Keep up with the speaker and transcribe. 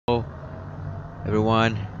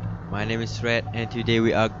Everyone, my name is Red and today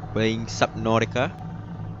we are playing Subnautica.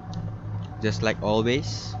 Just like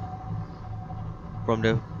always. From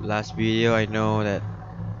the last video I know that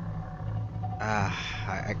I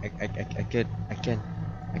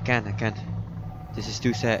can't. This is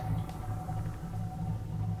too sad.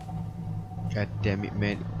 God damn it,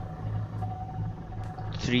 man.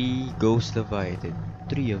 3 ghost Leviathan.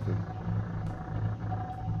 3 of them.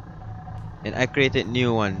 And I created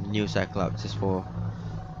new Cyclops just for,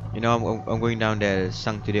 I'm going down there,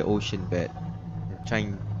 sunk to the ocean bed. I'm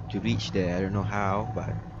trying to reach there. I don't know how, but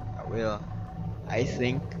I will. I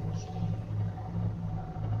think.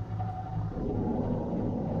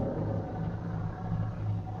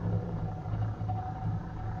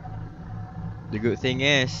 The good thing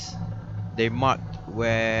is, they marked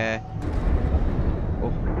where.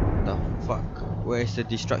 Oh, the fuck! Where is the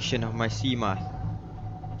destruction of my sea moth?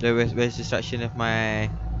 Where's the destruction of my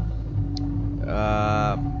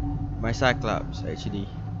my Cyclops actually?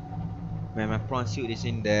 Man, my prawn suit is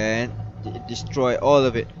in there. Destroy all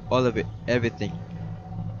of it, everything.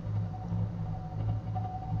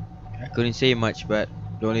 I couldn't say much, but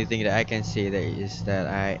the only thing that I can say that is that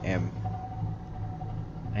I am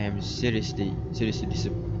seriously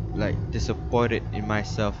disappointed in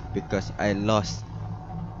myself because I lost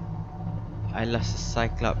a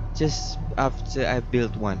Cyclops just after I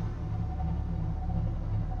built one.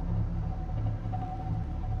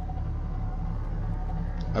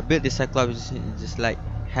 I built this Cyclops in just like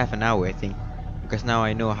half an hour, I think, because now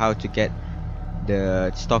I know how to get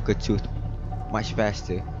the stalker tooth much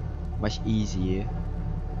faster, much easier.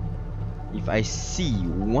 If I see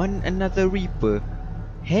another Reaper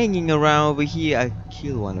hanging around over here, I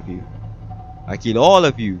kill one of you. I kill all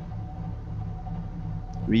of you.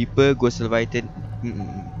 Reaper, Ghost Leviathan,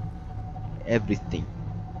 everything.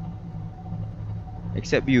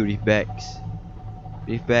 Except you, Reefbacks.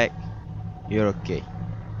 Reefback, you're okay.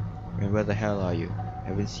 And where the hell are you? I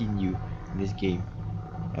haven't seen you in this game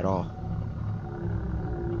at all.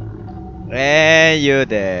 Hey, you're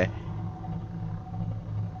there.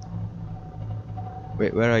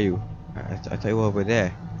 Wait, where are you? I thought you were over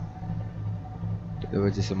there. There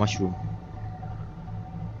was just a mushroom.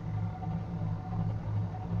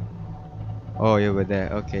 Oh, you're over there.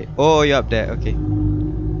 Okay. Oh, you're up there. Okay.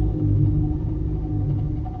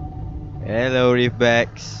 Hello,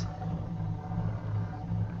 Reefbacks.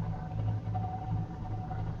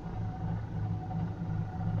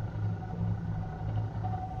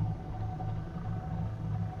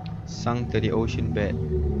 Sunk to the ocean bed.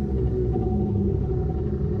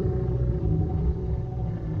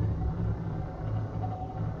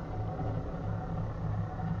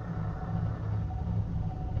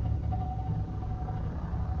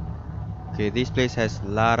 Okay, this place has a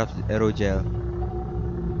lot of aerogel.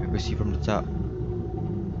 I can see from the top.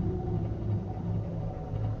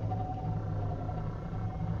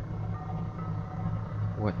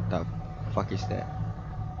 What the fuck is that?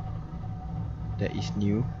 That is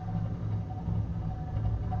new.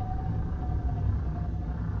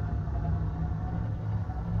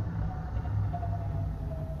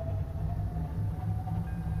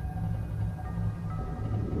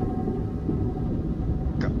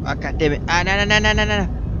 God damn it! No!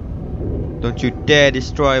 Don't you dare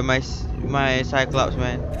destroy my Cyclops,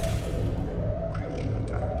 man!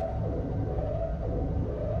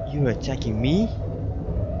 You are attacking me?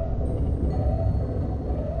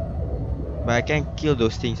 But I can't kill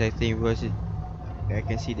those things, I think, because I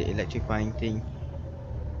can see the electrifying thing.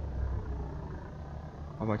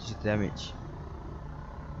 How much is the damage?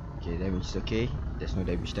 Okay, damage is okay. There's no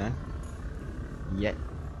damage done yet.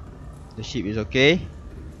 The ship is okay.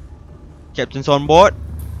 Captain's on board.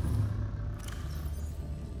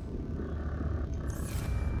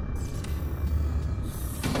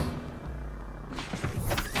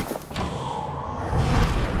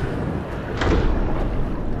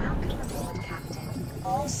 Welcome aboard, Captain.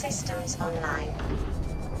 All systems online.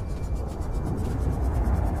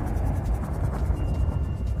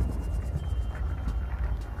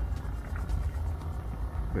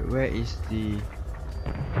 But where is the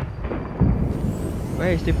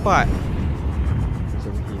part? It's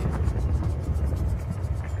over here.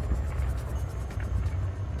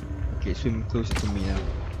 Okay, swim closer to me now.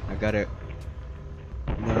 I gotta,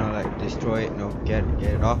 like destroy it. No, get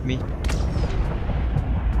it off me.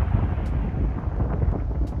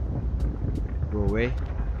 Go away.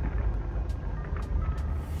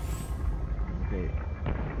 Okay,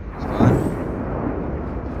 it's gone.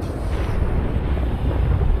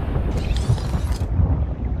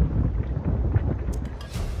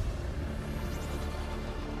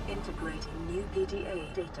 Integrating new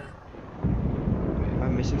PDA data.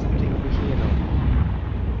 missing something over here? No.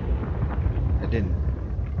 I didn't.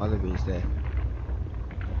 All of it is there.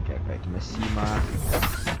 Get back to my Sima.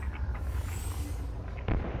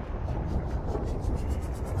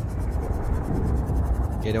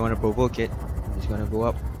 Okay, I don't want to provoke it. I'm just gonna go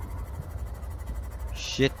up.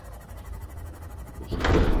 Shit.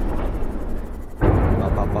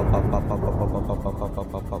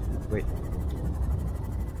 Up. Wait.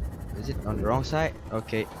 Is it on the wrong side?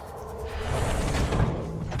 Okay.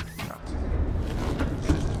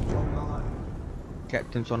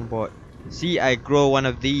 Captain's on board. See, I grow one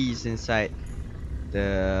of these inside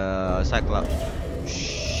the Cyclops.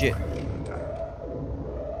 Shit. I'm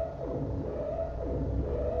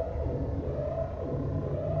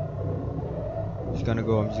just gonna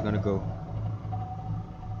go.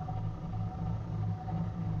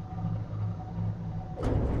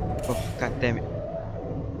 Oh, god damn it.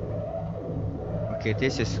 Okay,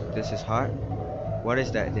 this is hard. What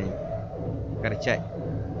is that thing? Gotta check.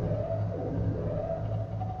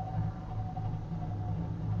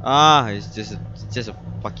 Ah, it's just a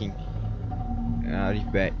fucking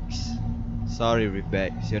Rebex. Sorry,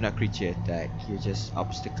 Rebex. You're not creature attack. You're just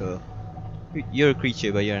obstacle. You're a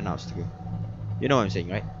creature, but you're an obstacle. You know what I'm saying,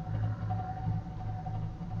 right?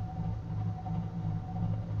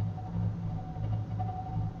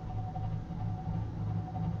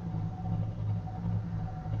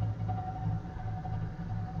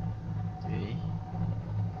 Okay.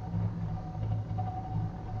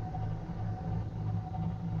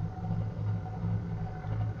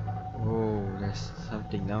 Oh, there's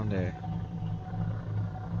something down there.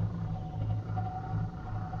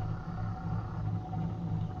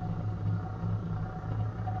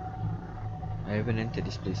 I haven't entered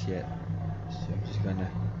this place yet, so I'm just gonna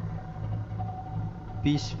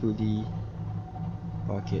peacefully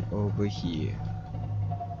park it over here.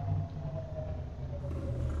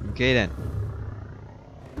 Okay then.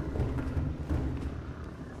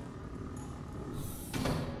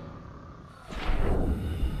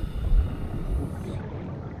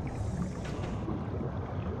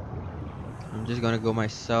 I'm just gonna go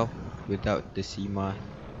myself without the Sima.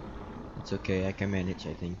 It's okay, I can manage,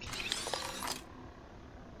 I think.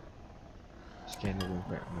 Scan the room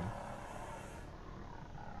fragment.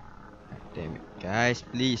 Damn it. Guys,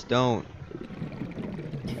 please don't.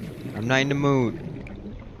 I'm not in the mood.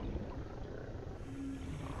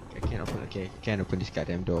 I can't open, okay, can't open this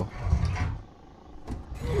goddamn door.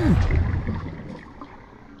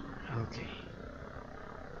 Okay.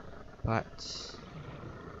 Parts.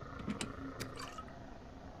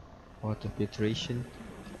 Water filtration.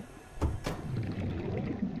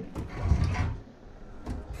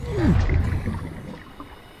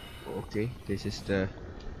 Okay, this is the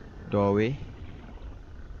doorway.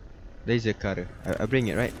 Laser cutter. I bring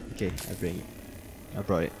it, right? Okay, I bring it. I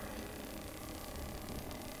brought it.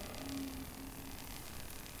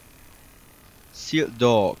 Sealed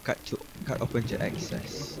door. Cut open to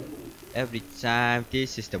access. Every time.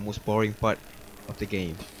 This is the most boring part of the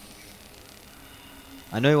game.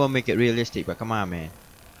 I know you want to make it realistic, but come on, man.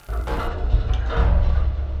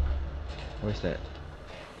 What is that?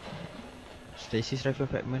 Stasis rifle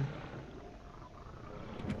fragment.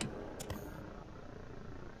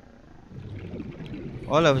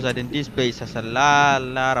 All of a sudden, this place has a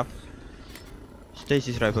lot of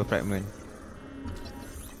stasis rifle fragment.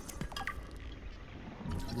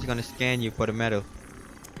 It's gonna scan you for the metal,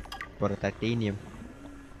 for the titanium.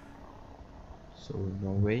 So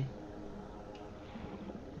no way.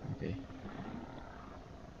 Okay.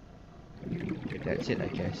 Okay, that's it, I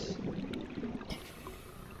guess.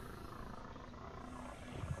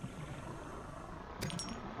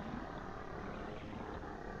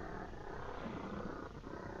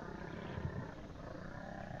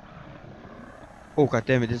 Oh god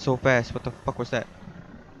damn it, it's so fast. What the fuck was that?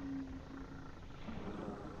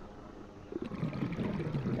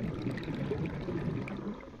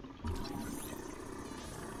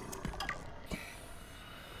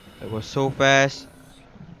 It was so fast.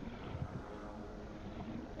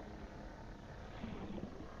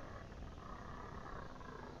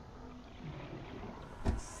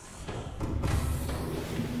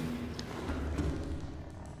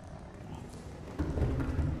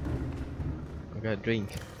 I got a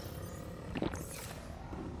drink.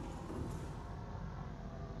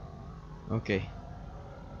 Okay.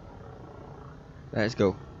 Let's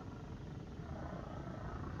go.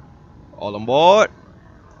 All on board.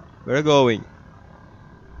 We're going.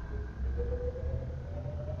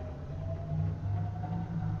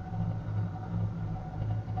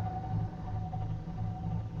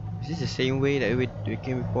 Is this the same way that we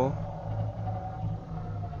came before?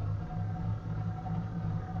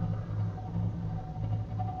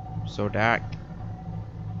 So dark.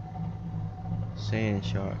 Sand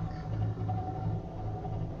shark.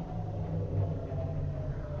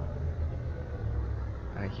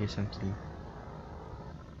 I hear something.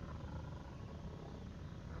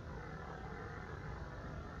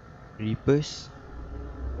 Reapers?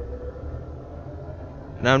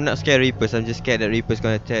 No, I'm not scared of Reapers, I'm just scared that Reapers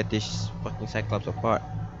gonna tear this fucking Cyclops apart.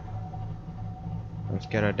 I'm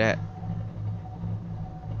scared of that.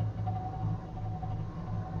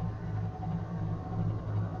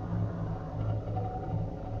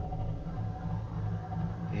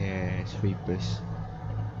 Yeah, it's Reapers.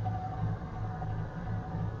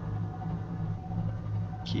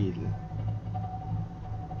 Kill.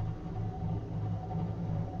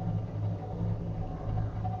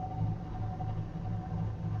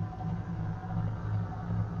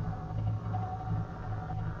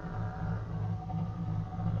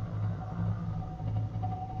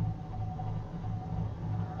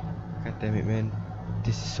 God damn it, man.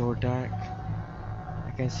 This is so dark.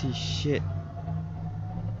 I can't see shit.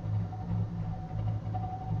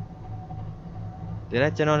 Did I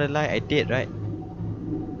turn on the light? I did, right?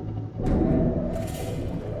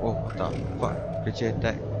 Oh, what the fuck? Creature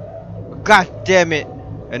attack. God damn it!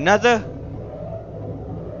 Another?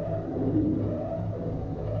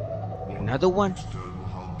 Another one?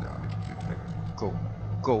 Go.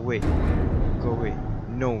 Go away. Go away.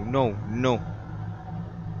 No, no, no.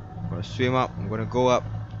 I'm gonna swim up. I'm gonna go up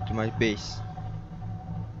to my base.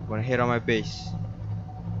 I'm gonna head on my base.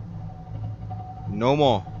 No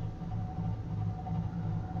more.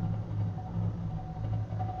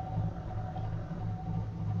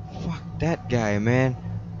 Fuck that guy, man.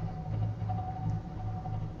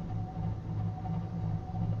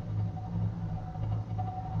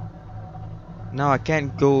 Now I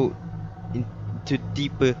can't go into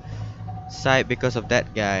deeper side because of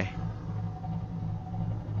that guy.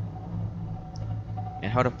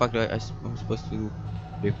 And how the fuck do I'm supposed to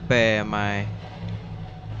repair my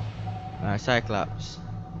Cyclops?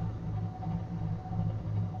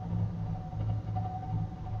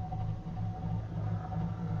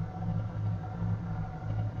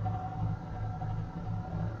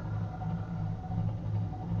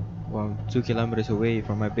 Well, I'm 2 kilometers away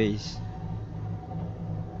from my base.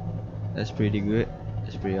 That's pretty good.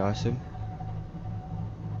 That's pretty awesome.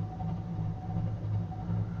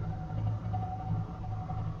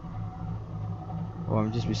 Oh,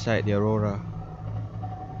 I'm just beside the Aurora.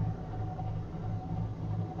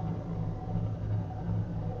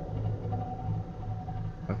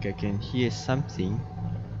 Okay, I can hear something.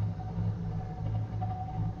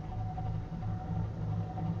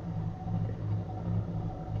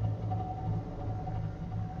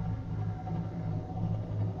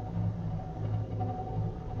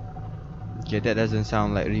 Okay, that doesn't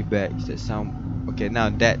sound like rebacks. That sound... Okay, now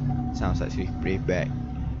that sounds like rebag.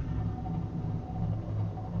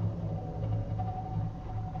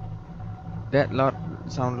 That lot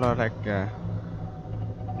sound a lot like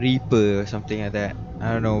Reaper or something like that.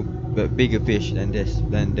 I don't know, but bigger fish than this,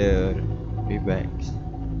 than the rebacks.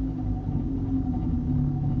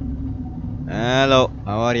 Hello,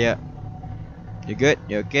 how are ya? You good?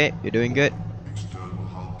 You okay? You doing good?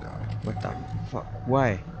 What the fuck?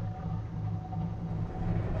 Why?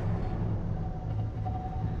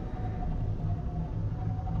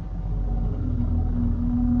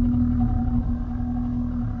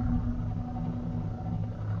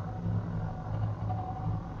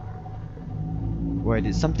 Why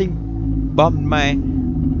did something bump my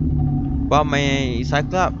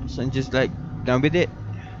Cyclops and just like down with it?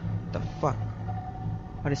 The fuck?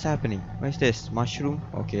 What is happening? What is this? Mushroom?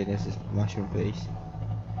 Okay, this is mushroom place.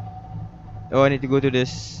 Oh, I need to go to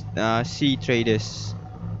this sea traders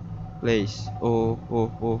place. Oh.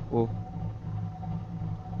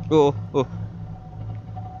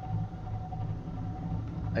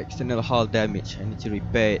 External hull damage. I need to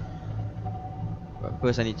repair it. But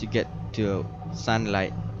first I need to get to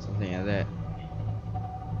sunlight. Something like that.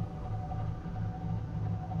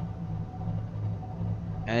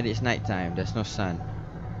 And it's night time. There's no sun.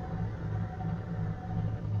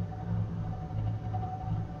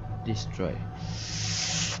 Destroy.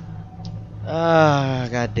 Ah,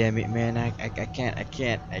 god damn it, man. I can't.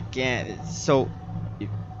 It's so...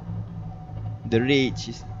 the rage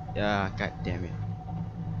is... god damn it.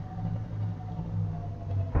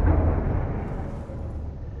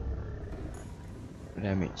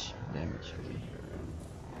 Damage, okay.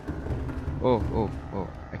 Oh.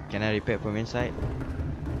 Can I repair from inside?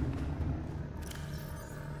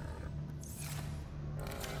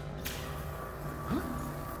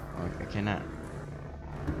 Oh, I cannot.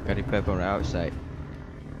 Can repair from the outside.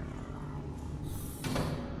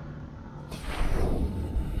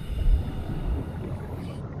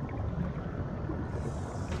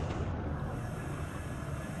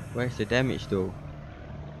 Where's the damage though?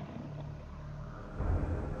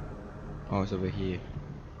 Oh, it's over here.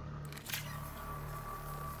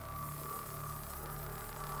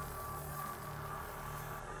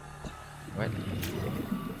 What?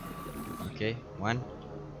 Okay, one.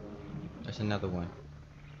 There's another one.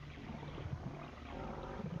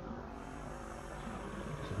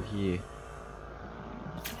 It's over here.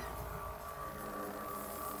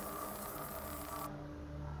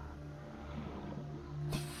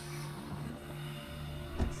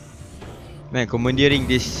 Man, commandeering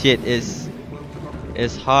this shit is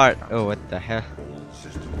hard. Oh, what the hell?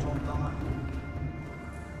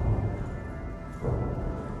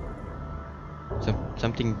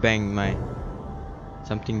 Something banged my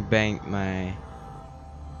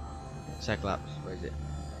Cyclops. Where is it?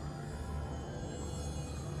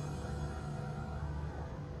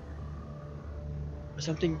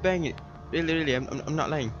 Something banged it. Really, I'm not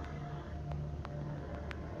lying.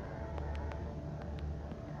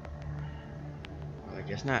 Well, I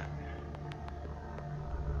guess not.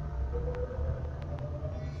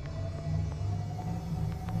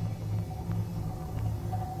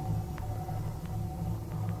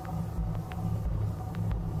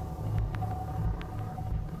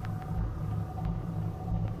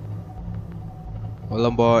 All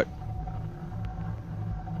on board.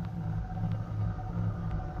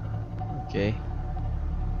 Okay.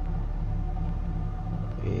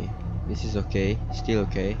 Okay. This is okay. Still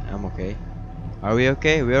okay. I'm okay. Are we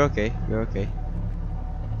okay? We're okay. We're okay.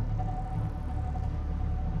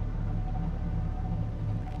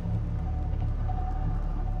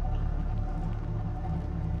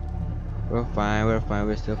 We're fine. We're fine.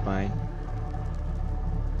 We're still fine.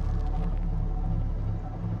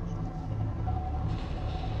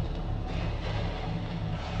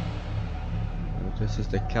 This is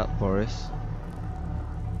the kelp forest.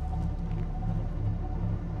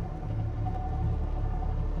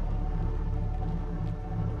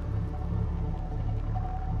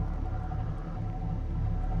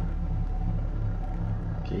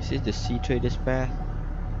 Okay, is this the sea trader's path?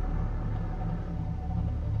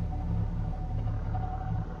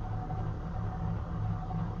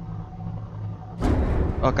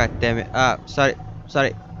 Oh god damn it. Ah, sorry.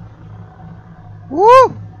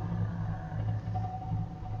 Woo!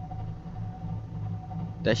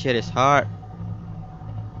 That shit is hard.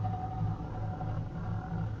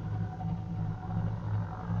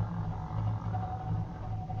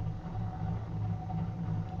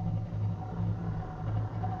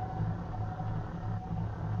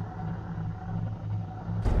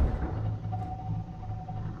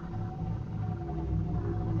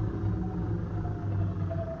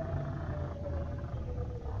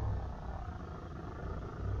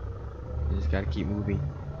 You just gotta keep moving.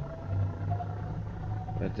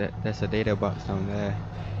 But that's a data box down there.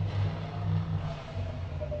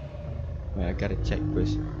 Well, I gotta check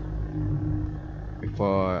first.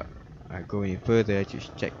 Before I go any further, I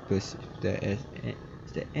should check first if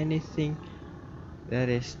is there anything that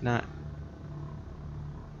is not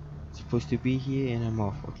supposed to be here, and I'm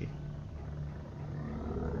off. Okay.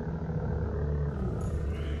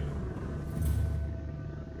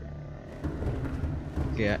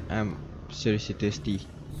 Okay, I'm seriously thirsty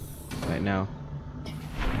right now.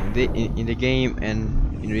 In the game and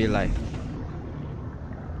in real life.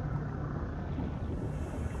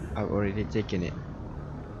 I've already taken it.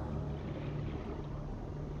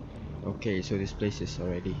 Okay, so this place is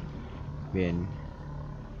already been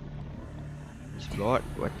explored.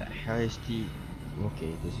 What the hell is the...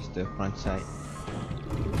 Okay, this is the front side.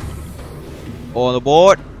 On the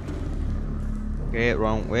board! Okay,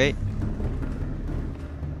 wrong way.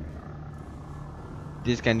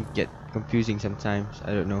 This can get confusing sometimes,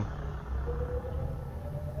 I don't know.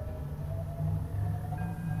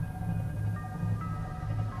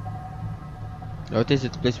 Oh, this is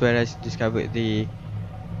the place where I discovered the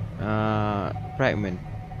fragment.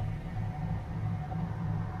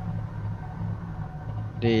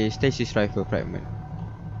 The stasis rifle fragment.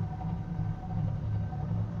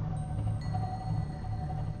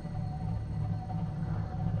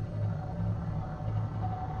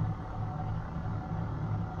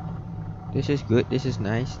 This is good, this is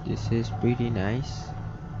nice, this is pretty nice.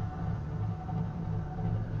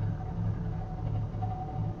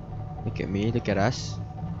 Look at me, look at us.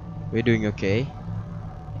 We're doing okay.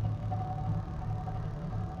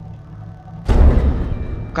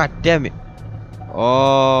 God damn it.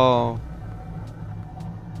 Oh.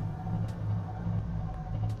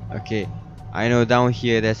 Okay, I know down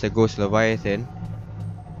here there's a ghost Leviathan.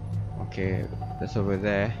 Okay, that's over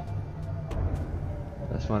there.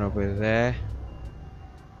 That's one over there.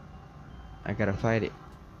 I gotta fight it.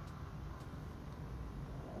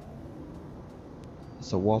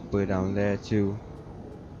 There's a whopper down there too.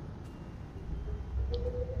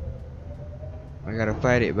 I gotta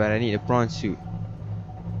fight it, but I need a prawn suit.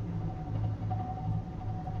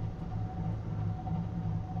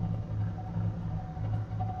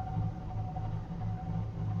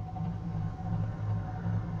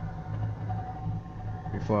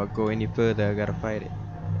 Before I go any further, I gotta fight it.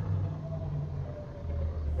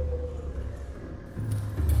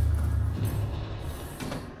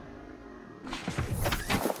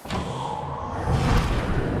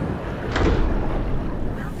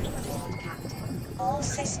 Welcome aboard, Captain. All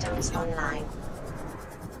systems online.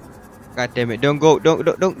 God damn it! Don't go!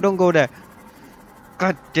 Don't go there!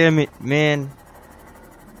 God damn it, man!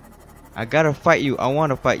 I gotta fight you. I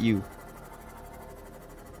wanna fight you.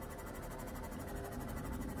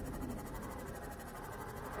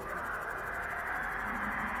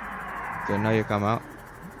 So now you come out.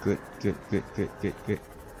 Good. Good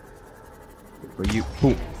for you.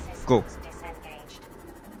 Boom. Go. Disengaged.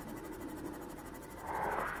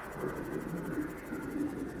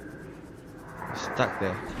 Stuck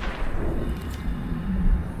there.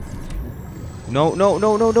 No, don't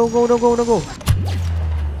go.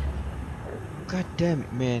 God damn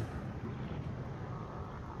it, man.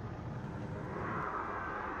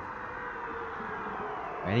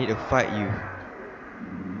 I need to fight you.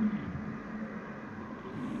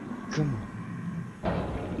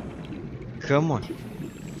 Come on.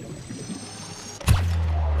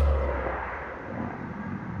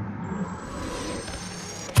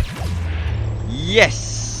 Yes.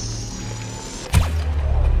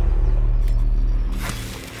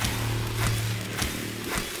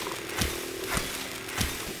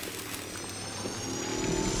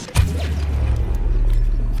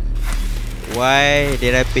 Why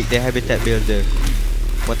did I pick the habitat builder?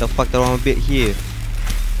 What the fuck, the wrong bit here?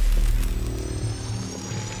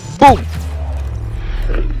 Boom!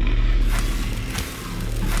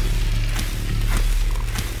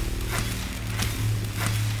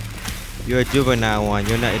 You're a juvenile one,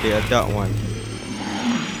 you're not the adult one.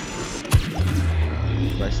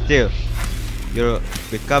 But still, you're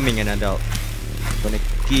becoming an adult. I'm gonna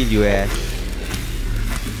kill your ass.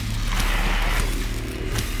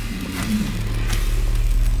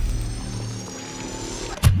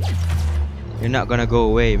 You're not gonna go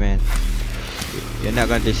away, man. You're not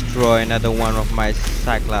gonna destroy another one of my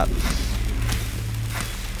Cyclops.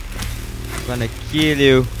 I'm gonna kill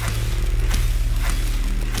you.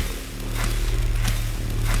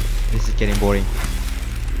 This is getting boring.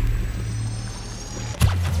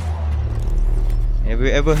 Have you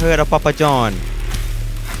ever heard of Papa John?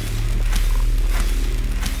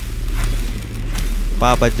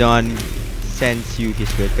 Papa John sends you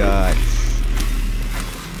his regards.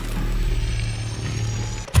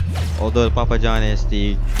 Although Papa John is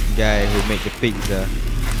the guy who make the pizza.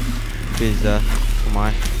 Come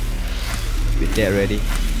on. Get that ready.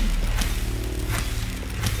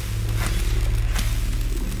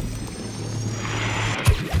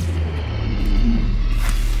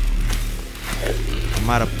 I'm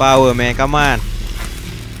out of power, man. Come on.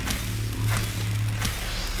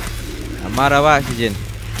 I'm out of oxygen.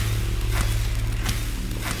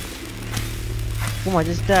 Come on,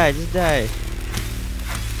 just die, just die.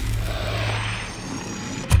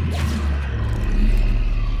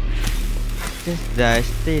 Just die,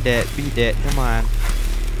 stay dead, be dead, come on.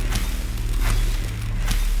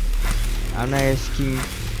 I'm not asking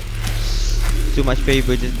too much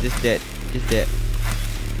favor, just dead, just dead.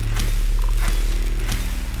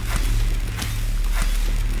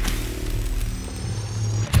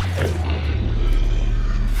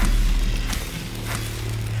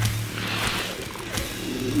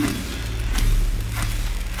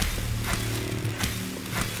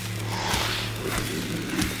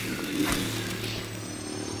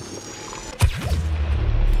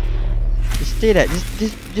 Stay that, just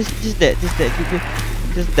that,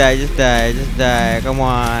 just die, come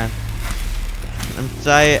on. I'm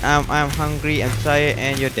tired, I'm hungry, I'm tired,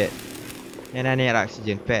 and you're dead. And I need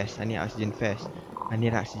oxygen fast, I need oxygen fast. Come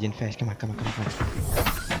on.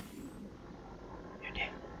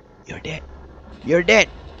 You're dead.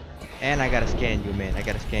 And I gotta scan you, man, I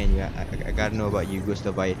gotta know about you, Ghost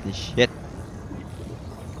Leviathan shit.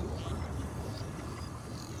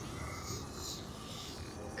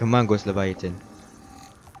 Come on, Ghost Leviathan.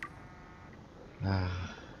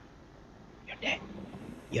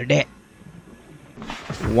 You're dead.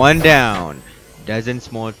 One down.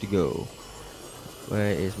 Dozens more to go.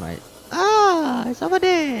 Where is my... Ah, it's over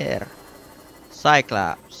there.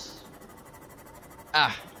 Cyclops.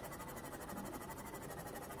 Ah.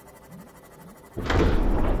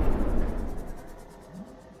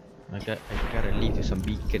 I gotta leave you some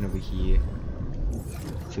beacon over here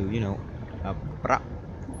to, you know, prop.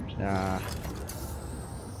 Uh,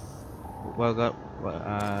 well, got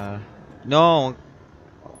no.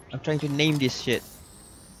 I'm trying to name this shit.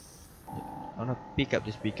 I wanna pick up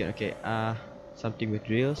this beacon. Okay. Something with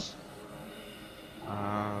drills.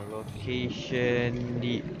 Location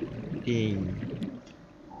the thing.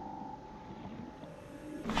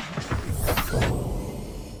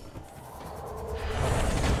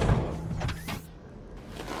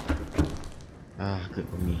 Good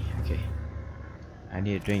for me. Okay. I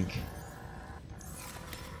need a drink.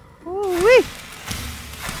 Woo-wee!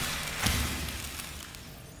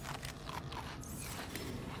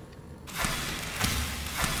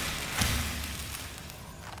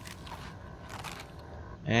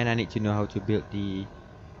 And I need to know how to build the...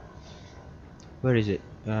 Where is it?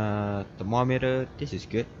 Thermometer. This is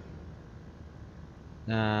good.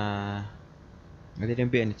 I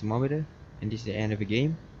didn't build any thermometer. And this is the end of the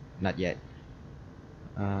game? Not yet.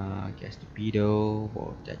 Gas torpedo,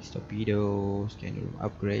 vortex torpedo, scan room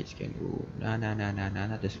upgrade, scan room. Nah,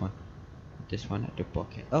 not this one. This one at the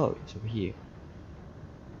pocket. Oh, it's over here.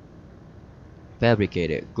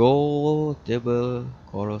 Fabricated gold double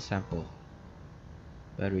coral sample.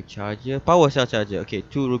 Battery charger, power cell charger. Okay,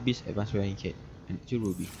 2 rubies, advanced wearing kit, and 2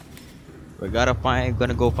 ruby.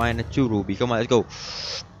 Gonna go find a 2 ruby. Come on, let's go.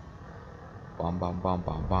 Bam bam bam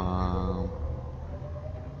bam bam.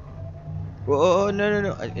 Oh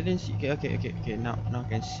no! I didn't see. Okay. Now I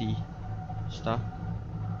can see stuff.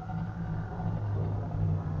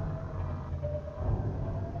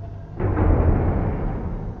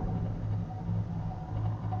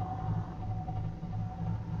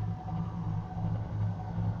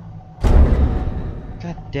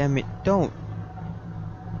 God damn it! Don't.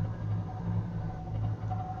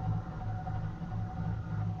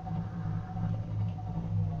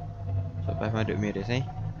 So 500 meters, eh?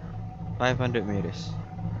 500 meters.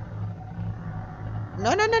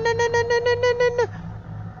 No!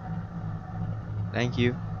 Thank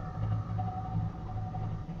you.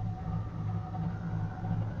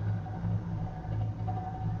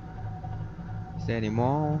 Is there any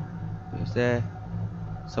more? Is there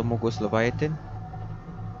some more ghost Leviathan?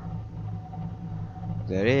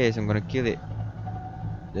 There is. I'm gonna kill it.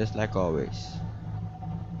 Just like always.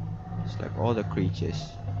 Just like all the creatures.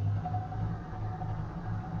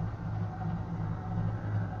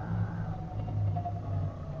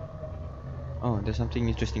 Oh, there's something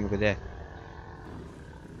interesting over there.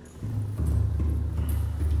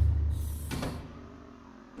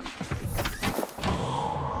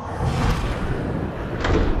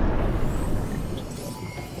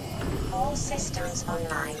 All systems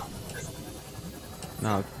online.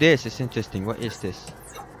 Now, this is interesting. What is this?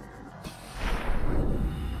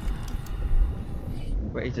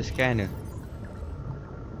 Where is the scanner?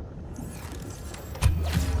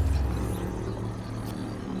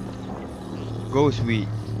 Ghost weed.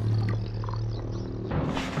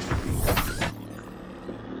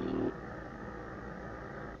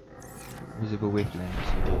 Visible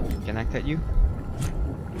wavelengths. Can I cut you?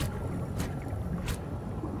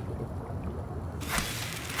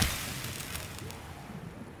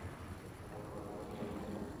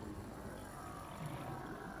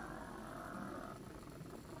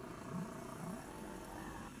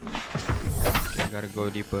 Okay, gotta go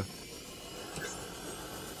deeper.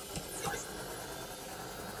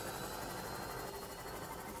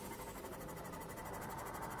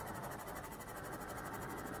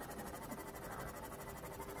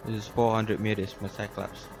 This is 400 meters. My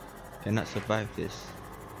Cyclops cannot survive this.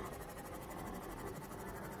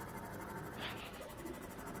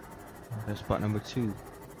 That's spot number 2.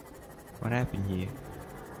 What happened here?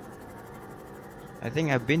 I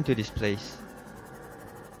think I've been to this place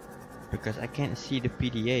because I can't see the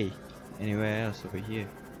PDA anywhere else over here.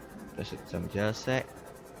 There's some gel sack.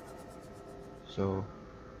 So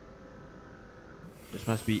this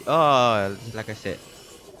must be, oh, like I said,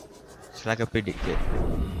 it's like I predicted.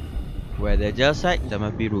 Where the gel sack, there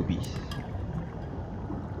must be rubies.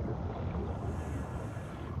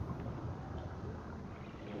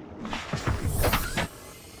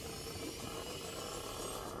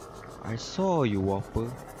 I saw you,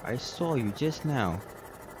 Whopper. I saw you just now.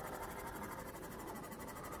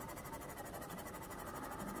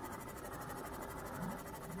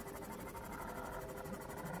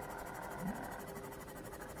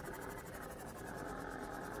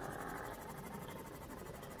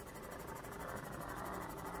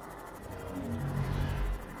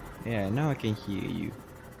 Yeah, now I can hear you.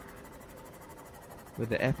 Where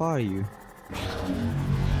the F are you?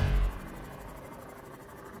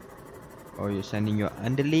 Or you're sending your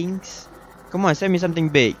underlings? Come on, send me something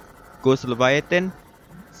big. Ghost Leviathan?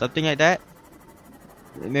 Something like that?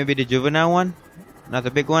 Maybe the juvenile one? Not the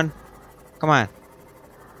big one? Come on.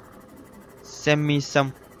 Send me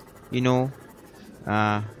some, you know,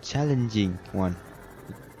 challenging one.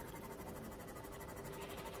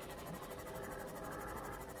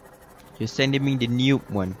 You're sending me the noob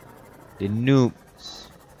one. The noobs.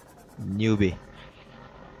 Newbie.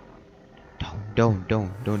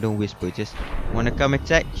 Don't whisper. Just wanna come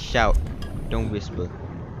attack? Shout. Don't whisper.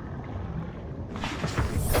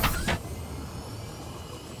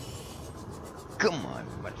 Come on,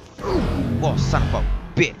 motherfucker. Oh, son of a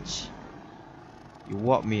bitch. You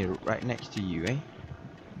walk me right next to you, eh?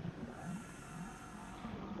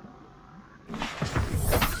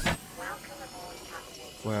 Welcome aboard,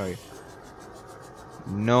 Captain. Where are you?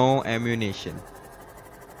 No ammunition.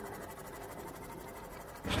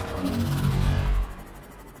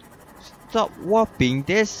 Stop whopping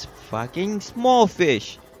this fucking small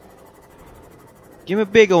fish. Give me a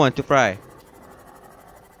bigger one to fry.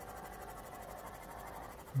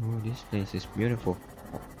 Oh, this place is beautiful.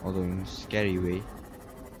 Although in a scary way.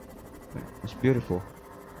 But it's beautiful.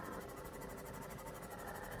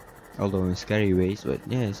 Although in scary ways, but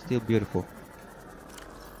yeah, it's still beautiful.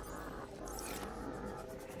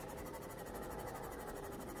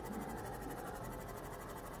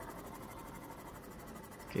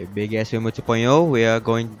 Okay, big ass Wimmer 2.0, we are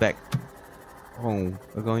going back home.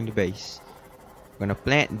 We're going to base. We're gonna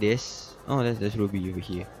plant this. Oh, there's Ruby over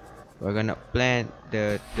here. We're gonna plant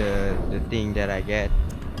the thing that I get.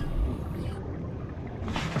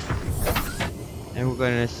 And we're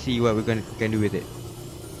gonna see what we can do with it.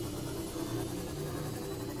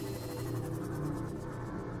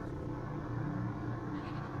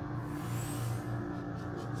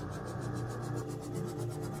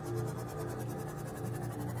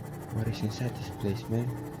 What is inside this place, man?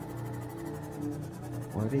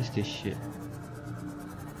 What is this shit?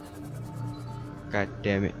 God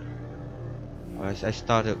damn it. I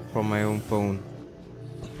started from my own phone.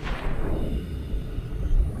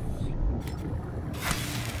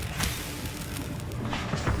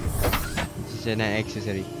 This is an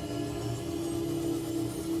accessory.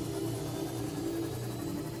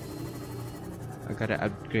 I gotta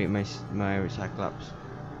upgrade my Cyclops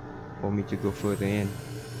for me to go further in.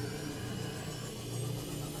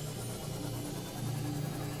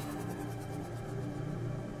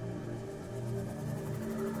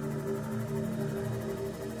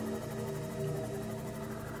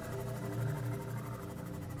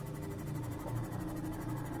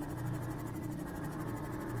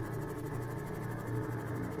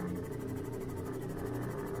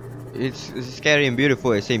 It's scary and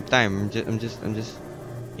beautiful at the same time. I'm just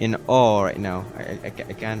in awe right now. I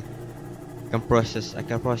can't process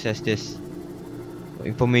this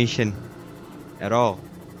information at all,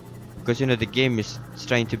 because you know the game is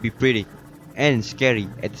trying to be pretty and scary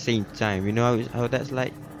at the same time. You know how that's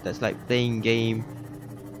like? That's like playing game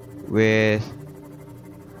with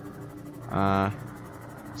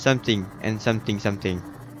something and something.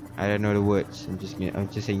 I don't know the words. I'm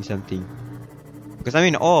just saying something. Because I'm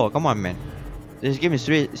in awe, come on man. This game is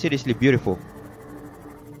seriously beautiful.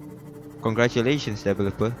 Congratulations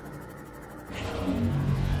developer.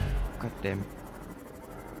 God damn.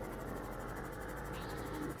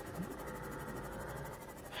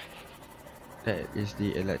 That is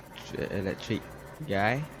the electric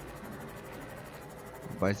guy.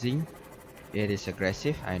 Buzzing. It is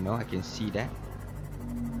aggressive, I know, I can see that.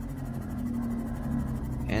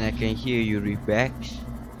 And I can hear you reefbacks.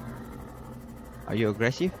 Are you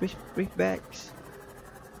aggressive with reefbacks?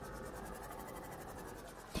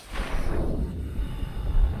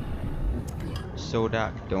 So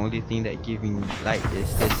dark. The only thing that giving light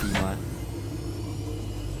is the Seaman.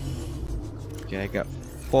 Okay, I got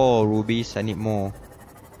 4 rubies. I need more.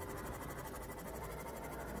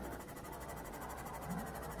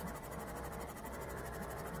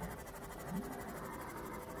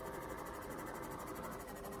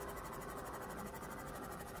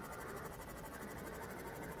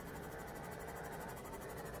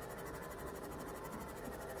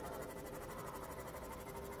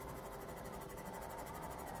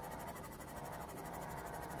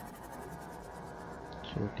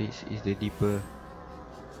 So this is the deeper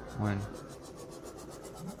one.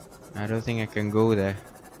 I don't think I can go there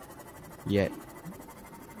yet.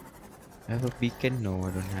 I have a beacon? No,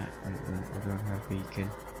 I don't have. I don't have a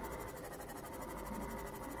beacon.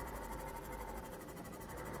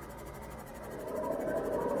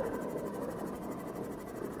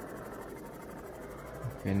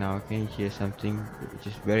 Okay, now I can hear something which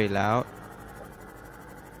is very loud.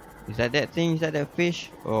 Is that thing? Is that fish?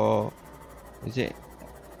 Or is it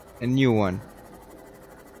a new one?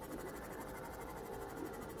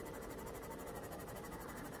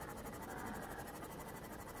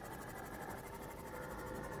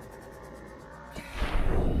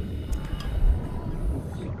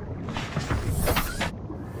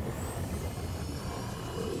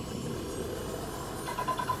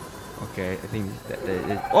 Okay, I think that.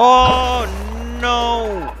 Oh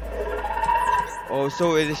no! Oh,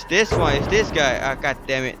 so it is this one. It's this guy. Ah, god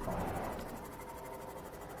damn it!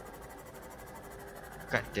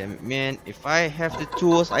 God damn it, man! If I have the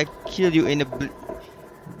tools, I kill you in a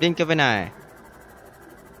blink of an eye.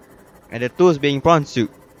 And the tools being prawn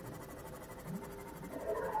soup.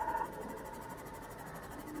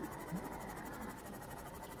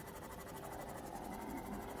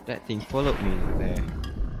 That thing followed me there.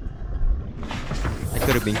 I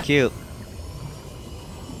could have been killed.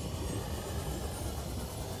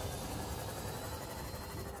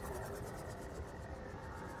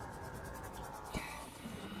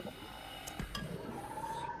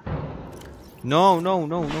 No, no,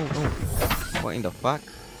 no, no, no. What in the fuck?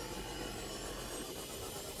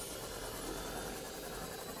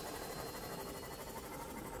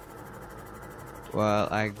 Well,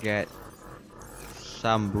 I get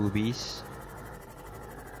some boobies.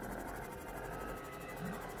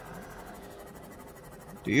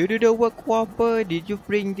 Do you do the work, Whopper? Did you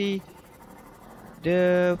bring the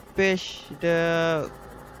fish, the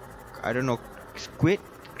I don't know, squid,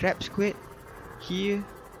 crab squid here?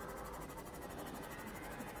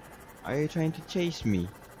 Are you trying to chase me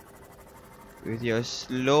with your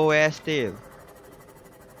slow ass tail?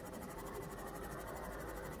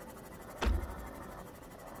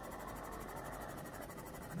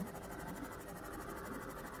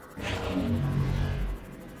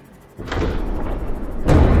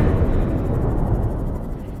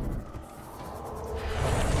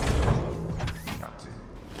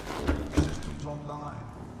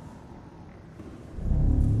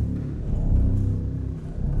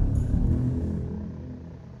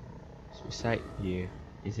 Suicide here,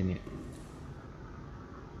 isn't it?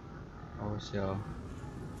 Also,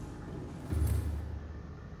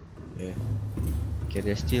 yeah. Okay,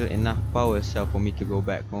 there's still enough power cell for me to go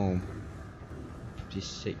back home.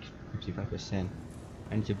 56, 55%.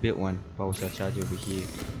 I need to build one power cell charger over here.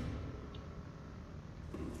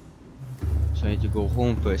 So I need to go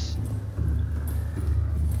home first.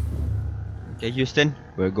 Okay, Houston,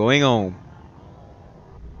 we're going home.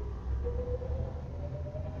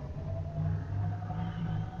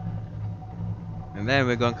 And then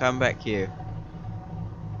we're gonna come back here.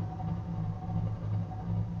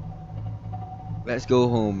 Let's go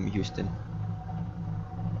home, Houston.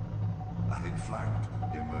 Added flagged.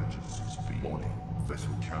 Emergency speed. Warning.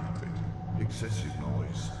 Vessel counted. Excessive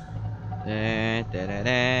noise. That's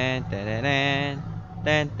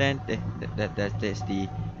the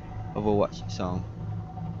Overwatch song.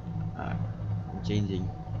 I'm changing.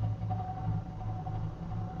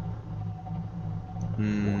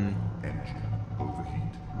 Warning. Engine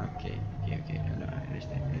overheat. Okay. No, I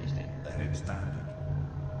understand. Ahead standard.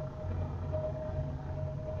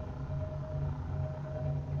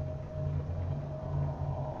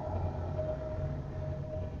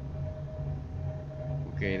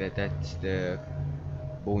 Okay, that's the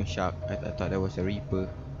bone shark. I thought that was a reaper.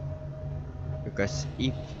 Because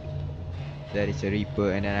if that is a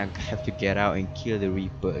reaper and then I have to get out and kill the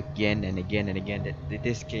reaper again and again and again,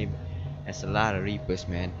 this game has a lot of reapers,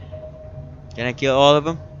 man. Can I kill all of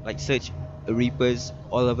them? Like search reapers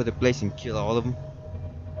all over the place and kill all of them?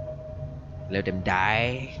 Let them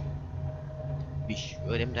die. Be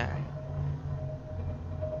sure them die.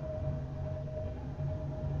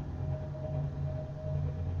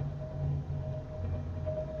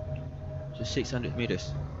 Just 600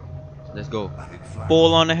 meters. Let's go.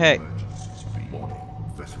 Ball on the head. Emergency speed. Warning.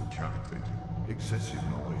 Vessel counted. Excessive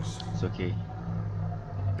noise. It's okay.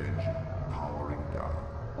 Engine powering down.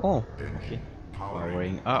 Oh, Engine okay. powering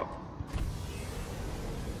Powering up.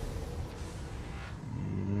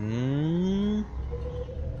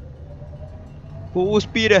 Full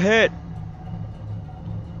speed ahead.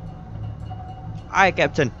 Aye,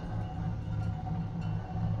 Captain.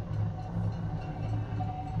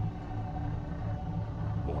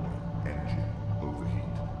 Warning. Engine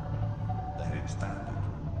overheat. Ahead standard.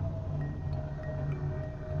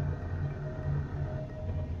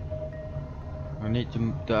 I need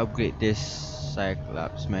to upgrade this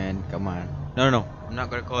Cyclops, man. Come on. No. I'm not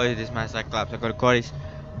gonna call this my Cyclops. I'm gonna call this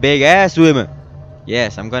big ass swimmer.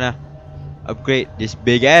 Yes, I'm gonna upgrade this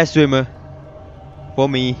big ass swimmer for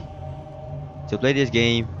me to play this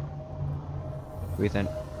game with an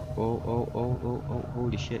Oh, oh, oh, oh, oh,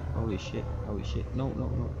 holy shit, holy shit, holy shit. No, no,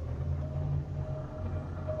 no.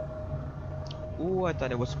 Oh, I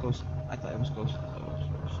thought it was close. I thought it was close. I thought it was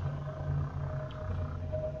close.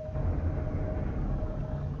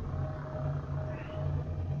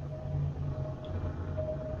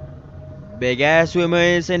 Big ass swimmer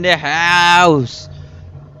is in the house.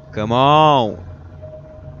 Come on.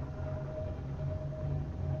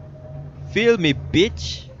 Feel me,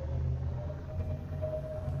 bitch.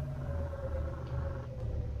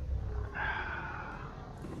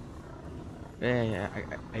 Yeah, yeah,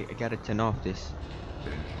 I gotta turn off this.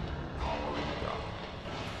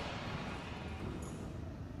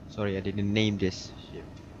 Sorry, I didn't name this ship.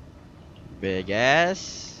 Big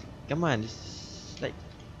ass. Come on, this is like,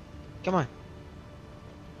 come on.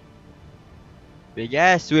 Big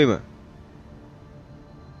ass swimmer.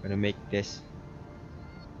 Gonna make this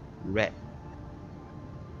red.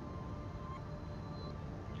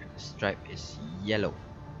 The stripe is yellow.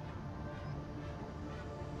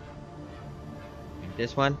 And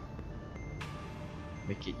this one,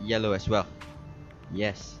 make it yellow as well.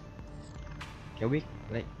 Yes. Can we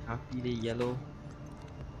like copy the yellow?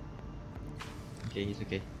 Okay, it's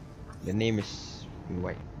okay. The name is in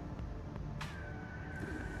white.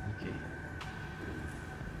 Okay.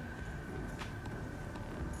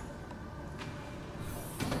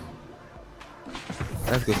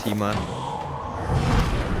 Let's go see man.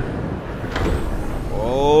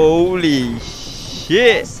 Holy All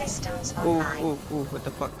shit! systems Oh, online. oh, oh, what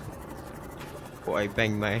the fuck? Oh, I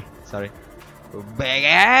banged my. Sorry. Big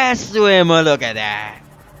ass swimmer, look at that!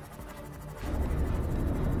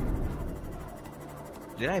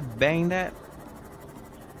 Did I bang that?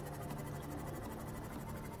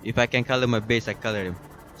 If I can color my base, I color him.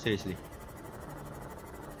 Seriously.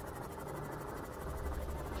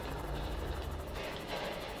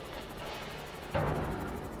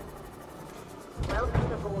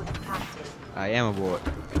 Welcome aboard, Captain. I am aboard.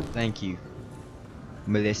 Thank you,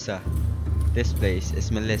 Melissa. This place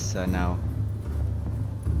is Melissa now.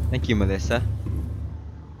 Thank you, Melissa.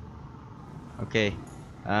 Okay,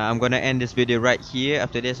 I'm gonna end this video right here.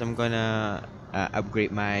 After this, I'm gonna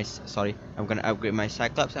upgrade my. I'm gonna upgrade my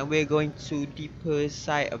Cyclops, and we're going to deeper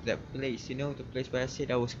side of that place. You know, the place where I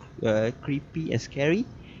said I was creepy and scary.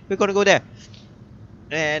 We're gonna go there.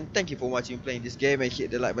 And thank you for watching playing this game, and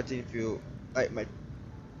hit the like button if you like my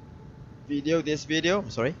video.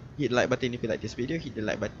 Sorry, hit the like button if you like this video. Hit the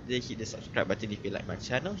like button, hit the subscribe button if you like my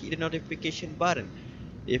channel. Hit the notification button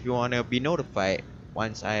if you wanna be notified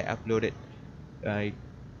once I uploaded a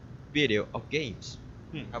video of games.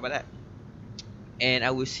 How about that? And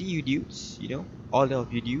I will see you dudes, you know, all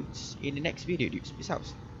of you dudes in the next video, dudes. Peace out.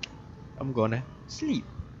 I'm gonna sleep.